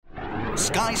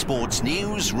Sky Sports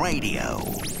News Radio.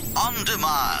 On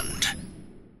demand.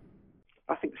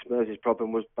 I think Spurs'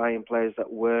 problem was buying players that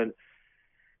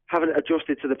haven't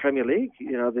adjusted to the Premier League.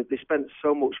 You know, they spent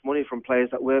so much money from players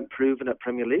that weren't proven at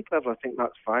Premier League level. I think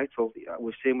that's vital.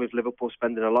 We've seen with Liverpool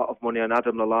spending a lot of money on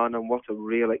Adam Lallana, and what a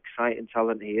real exciting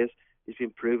talent he is. He's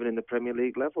been proven in the Premier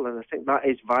League level, and I think that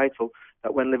is vital,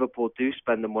 that when Liverpool do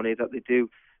spend the money, that they do,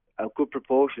 a good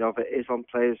proportion of it is on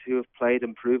players who have played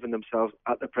and proven themselves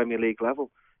at the Premier League level.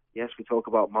 Yes, we talk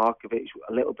about Markovic,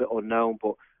 a little bit unknown,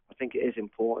 but I think it is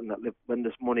important that when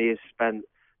this money is spent,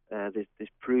 there's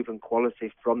proven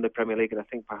quality from the Premier League, and I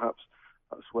think perhaps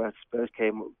that's where Spurs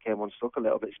came unstuck a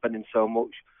little bit, spending so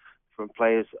much from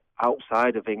players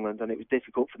outside of England, and it was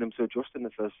difficult for them to adjust in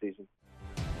the first season.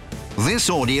 This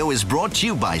audio is brought to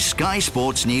you by Sky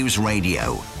Sports News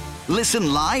Radio.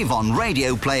 Listen live on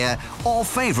Radio Player or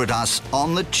favourite us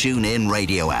on the TuneIn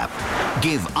Radio app.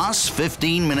 Give us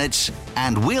 15 minutes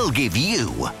and we'll give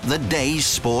you the day's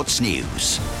sports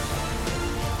news.